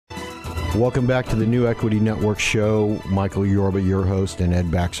Welcome back to the New Equity Network show. Michael Yorba, your host, and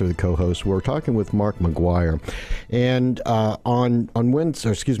Ed Baxter, the co-host. We're talking with Mark McGuire, and on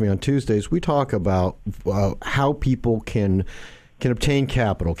Tuesdays, we talk about how people can obtain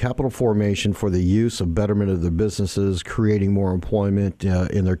capital formation for the use of betterment of their businesses, creating more employment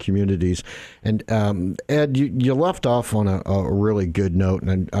in their communities. And Ed, you left off on a really good note,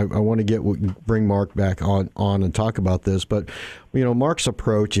 and I want to bring Mark back on and talk about this. But Mark's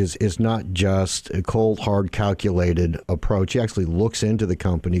approach is not just a cold, hard, calculated approach. He actually looks into the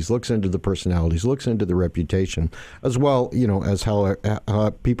companies, looks into the personalities, looks into the reputation, as well, as how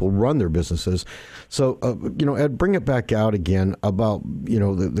people run their businesses. So, Ed, bring it back out again about,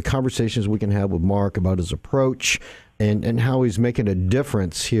 the conversations we can have with Mark about his approach and how he's making a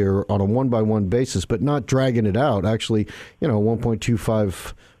difference here on a one-by-one basis, but not dragging it out. Actually,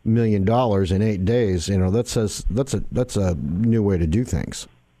 $1.25 million in 8 days. That's a new way to do things.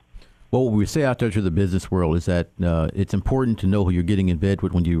 Well, what we say out there to the business world is that it's important to know who you're getting in bed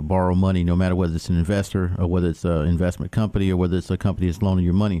with when you borrow money, no matter whether it's an investor or whether it's an investment company or whether it's a company that's loaning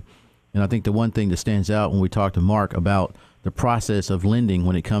you money. And I think the one thing that stands out when we talk to Mark about the process of lending,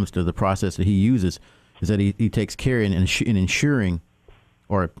 when it comes to the process that he uses, is that he takes care in ensuring,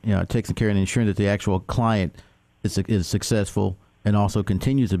 or takes care in ensuring that the actual client is successful and also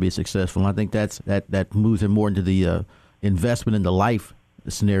continues to be successful. And I think that moves him more into the investment in the life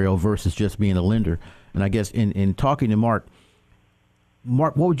scenario versus just being a lender. And I guess in talking to Mark,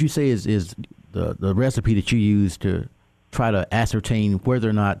 what would you say is the recipe that you use to try to ascertain whether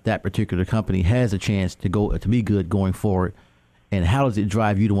or not that particular company has a chance to be good going forward, and how does it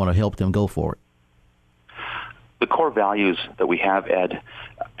drive you to want to help them go forward? The core values that we have, Ed,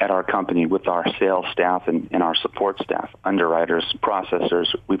 at our company with our sales staff and our support staff, underwriters,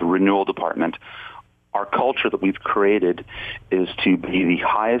 processors, we have a renewal department. Our culture that we've created is to be the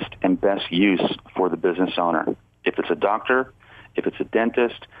highest and best use for the business owner. If it's a doctor, if it's a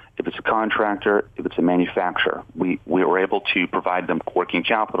dentist, if it's a contractor, if it's a manufacturer, we were able to provide them working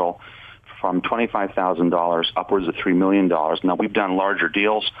capital from $25,000 upwards of $3 million. Now, we've done larger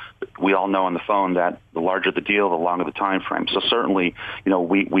deals, but we all know on the phone that the larger the deal, the longer the time frame. So certainly,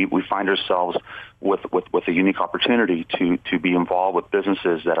 we find ourselves with a unique opportunity to be involved with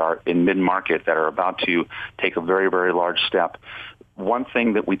businesses that are in mid-market that are about to take a very, very large step. One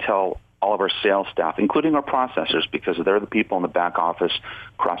thing that we tell all of our sales staff, including our processors, because they're the people in the back office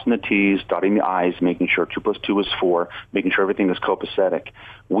crossing the T's, dotting the I's, making sure 2 + 2 is 4, making sure everything is copacetic.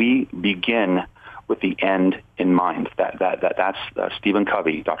 We begin with the end in mind. That's Stephen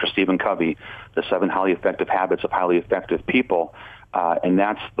Covey, Dr. Stephen Covey, the 7 highly effective habits of highly effective people. And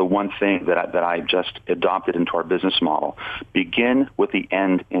that's the one thing that I just adopted into our business model. Begin with the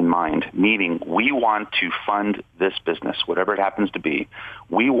end in mind, meaning we want to fund this business, whatever it happens to be.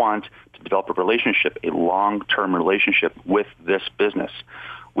 We want to develop a relationship, a long-term relationship with this business.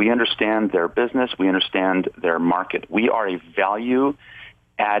 We understand their business. We understand their market. We are a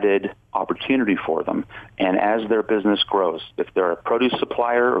value-added opportunity for them. And as their business grows, if they're a produce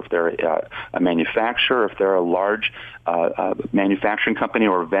supplier, or if they're a manufacturer, if they're a large manufacturing company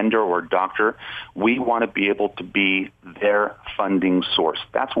or a vendor or a doctor, we want to be able to be their funding source.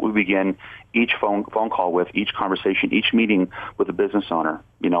 That's what we begin each phone call with, each conversation, each meeting with a business owner.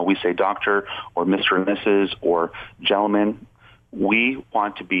 We say doctor or Mr. and Mrs. or gentleman. We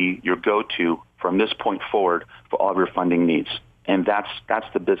want to be your go-to from this point forward for all of your funding needs. And that's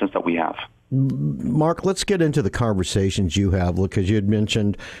the business that we have. Mark, let's get into the conversations you have, because you had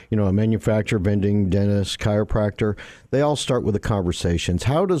mentioned, a manufacturer, vending, dentist, chiropractor. They all start with the conversations.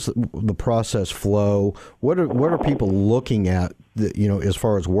 How does the process flow? What are people looking at, as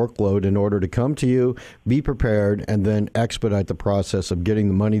far as workload, in order to come to you, be prepared, and then expedite the process of getting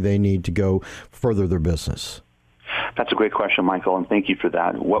the money they need to go further their business? That's a great question, Michael, and thank you for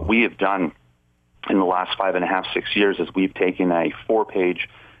that. What we have done in the last 5.5, 6 years is we've taken a 4-page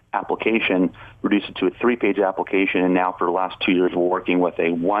application, reduced it to a 3-page application, and now for the last 2 years we're working with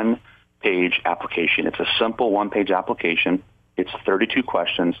a 1-page application. It's a simple 1-page application. It's 32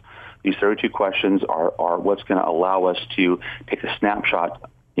 questions. These 32 questions are what's going to allow us to take a snapshot,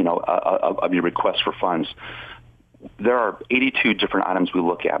 of your request for funds. There are 82 different items we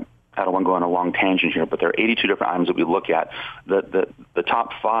look at. I don't want to go on a long tangent here, but there are 82 different items that we look at. The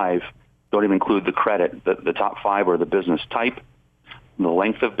top 5 don't even include the credit. The top 5 are the business type, the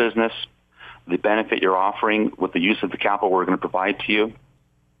length of business, the benefit you're offering with the use of the capital we're going to provide to you.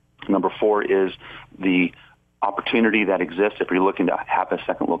 Number 4 is the opportunity that exists if you're looking to have a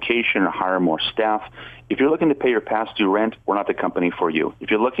second location or hire more staff. If you're looking to pay your past due rent, we're not the company for you. If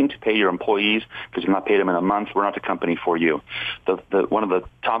you're looking to pay your employees because you've not paid them in a month, we're not the company for you. One of the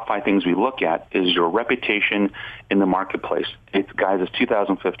top 5 things we look at is your reputation in the marketplace. Guys, it's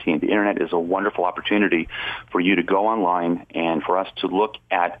 2015. The internet is a wonderful opportunity for you to go online and for us to look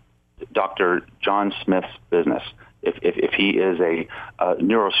at Dr. John Smith's business. If he is a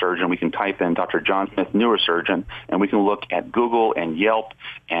neurosurgeon, we can type in Dr. John Smith neurosurgeon, and we can look at Google and Yelp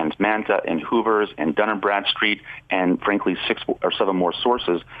and Manta and Hoover's and Dun & Bradstreet and, frankly, 6 or 7 more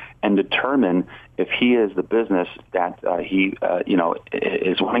sources and determine if he is the business that he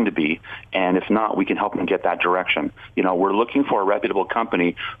is wanting to be. And if not, we can help him get that direction. We're looking for a reputable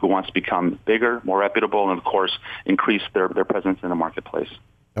company who wants to become bigger, more reputable, and, of course, increase their presence in the marketplace.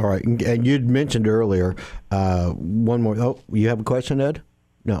 All right, and you'd mentioned earlier one more. Oh, you have a question, Ed?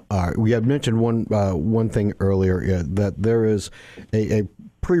 No. All right. We had mentioned one thing earlier that there is a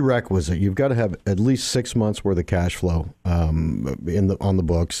prerequisite. You've got to have at least 6 months worth of cash flow on the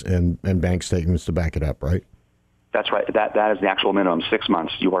books and bank statements to back it up, right? That's right. That is the actual minimum, 6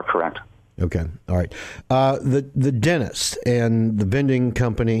 months. You are correct. Okay. All right. The dentist and the vending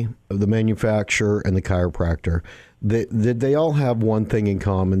company, the manufacturer, and the chiropractor, did they all have one thing in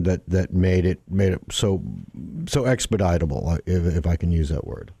common that made it so expeditable, if I can use that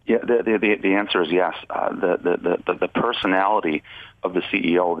word? Yeah. The answer is yes. The personality of the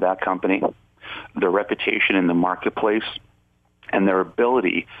CEO of that company, their reputation in the marketplace, and their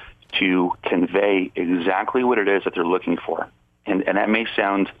ability to convey exactly what it is that they're looking for. And that may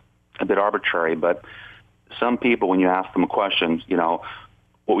sound a bit arbitrary, but some people, when you ask them a question,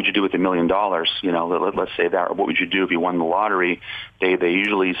 what would you do with $1 million? Let's say that, or what would you do if you won the lottery? They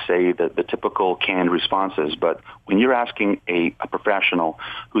usually say the typical canned responses. But when you're asking a professional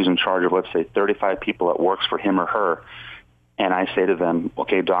who's in charge of, let's say, 35 people that works for him or her, and I say to them,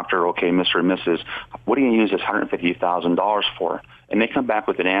 okay, doctor, okay, Mr. and Mrs., what do you use this $150,000 for? And they come back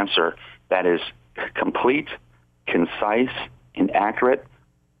with an answer that is complete, concise, and accurate.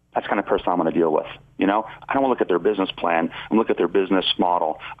 That's the kind of person I want to deal with. I don't want to look at their business plan. I want to look at their business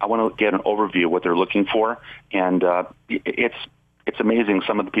model. I want to get an overview of what they're looking for. And it's amazing,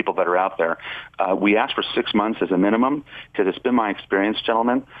 some of the people that are out there. We ask for 6 months as a minimum because it's been my experience,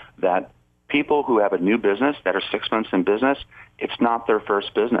 gentlemen, that people who have a new business that are 6 months in business, it's not their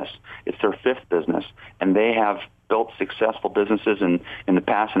first business. It's their 5th business. And they have built successful businesses in the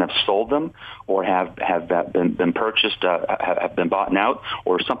past and have sold them or have been purchased, have been bought out,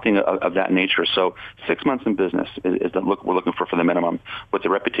 or something of that nature. So 6 months in business is the look we're looking for the minimum, with the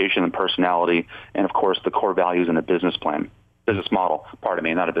reputation and personality, and, of course, the core values in a business model,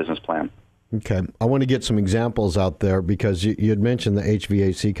 not a business plan. Okay. I want to get some examples out there because you had mentioned the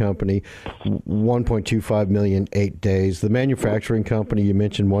HVAC company, 1.25 million, 8 days. The manufacturing company, you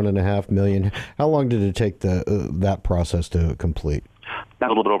mentioned 1.5 million. How long did it take that process to complete? A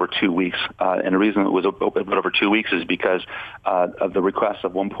little bit over 2 weeks. And the reason it was a bit over 2 weeks is because of the request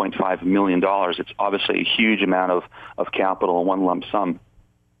of $1.5 million. It's obviously a huge amount of capital in one lump sum.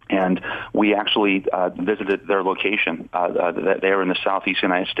 And we actually visited their location. They are in the southeast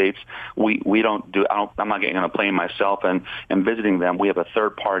United States. We don't do. I'm not getting on a plane myself and visiting them. We have a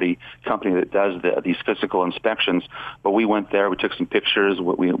third-party company that does these physical inspections. But we went there. We took some pictures.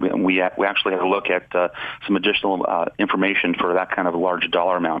 We actually had a look at some additional information for that kind of a large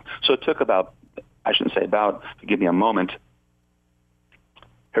dollar amount. So it took about, give me a moment.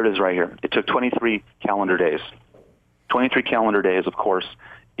 Here it is right here. It took 23 calendar days. 23 calendar days, of course,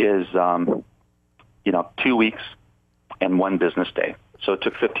 is 2 weeks and 1 business day. So it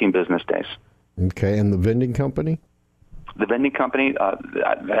took 15 business days. Okay, and the vending company? The vending company,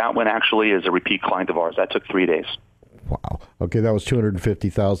 that one actually is a repeat client of ours. That took 3 days. Wow. Okay, that was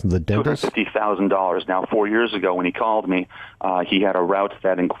 $250,000. The dentist? $250,000. Now, 4 years ago when he called me, he had a route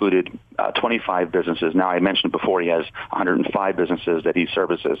that included 25 businesses. Now, I mentioned before he has 105 businesses that he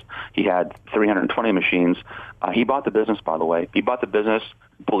services. He had 320 machines. He bought the business, by the way. He bought the business,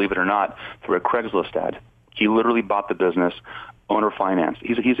 believe it or not, through a Craigslist ad. He literally bought the business, owner finance.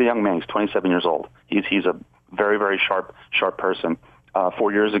 He's a young man. He's 27 years old. He's a very, very sharp person.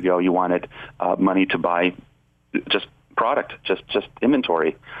 4 years ago, he wanted money to buy just product, just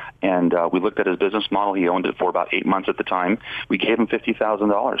inventory. And we looked at his business model. He owned it for about 8 months at the time. We gave him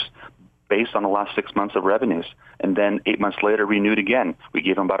 $50,000 based on the last 6 months of revenues. And then 8 months later, renewed again. We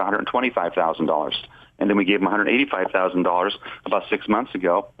gave him about $125,000. And then we gave him $185,000 about 6 months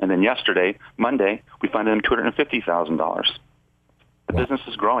ago. And then yesterday, Monday, we funded him $250,000. The business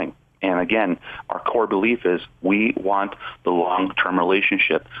is growing. And again, our core belief is we want the long-term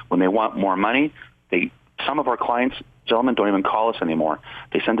relationship. When they want more money, they Some of our clients, gentlemen, don't even call us anymore.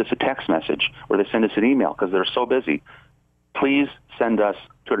 They send us a text message or they send us an email because they're so busy. Please send us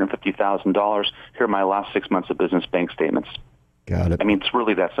 $250,000. Here are my last 6 months of business bank statements. Got it. I mean, it's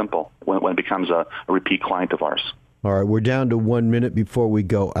really that simple when it becomes a repeat client of ours. All right, we're down to 1 minute before we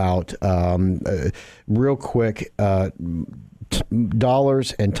go out. Real quick,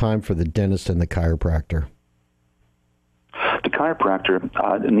 dollars and time for the dentist and the chiropractor. The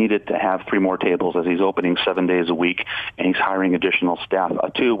chiropractor needed to have 3 more tables as he's opening 7 days a week, and he's hiring additional staff,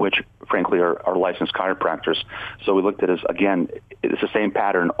 2 which, frankly, are licensed chiropractors. So we looked at it as, again, it's the same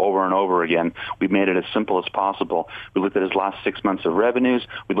pattern over and over again. We made it as simple as possible. We looked at his last 6 months of revenues.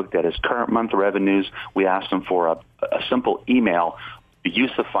 We looked at his current month revenues. We asked him for a simple email, the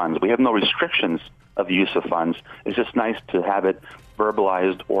use of funds. We have no restrictions of the use of funds. It's just nice to have it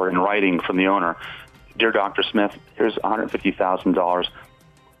verbalized or in writing from the owner. Dear Dr. Smith, here's $150,000.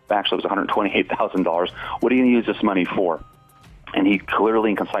 Actually, it was $128,000. What are you going to use this money for? And he clearly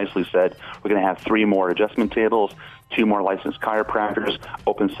and concisely said, we're going to have 3 more adjustment tables, 2 more licensed chiropractors,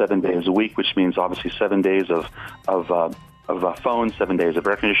 open 7 days a week, which means obviously 7 days of phones, 7 days of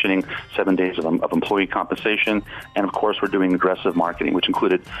air conditioning, 7 days of employee compensation, and of course we're doing aggressive marketing, which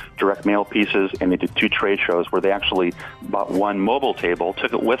included direct mail pieces, and they did 2 trade shows where they actually bought 1 mobile table,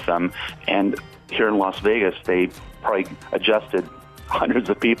 took it with them, and here in Las Vegas they probably adjusted hundreds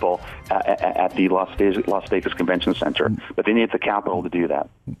of people at the Las Vegas Convention Center, but they need the capital to do that.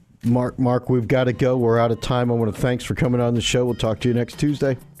 Mark, we've got to go. We're out of time. I want to thanks for coming on the show. We'll talk to you next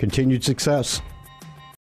Tuesday. Continued success.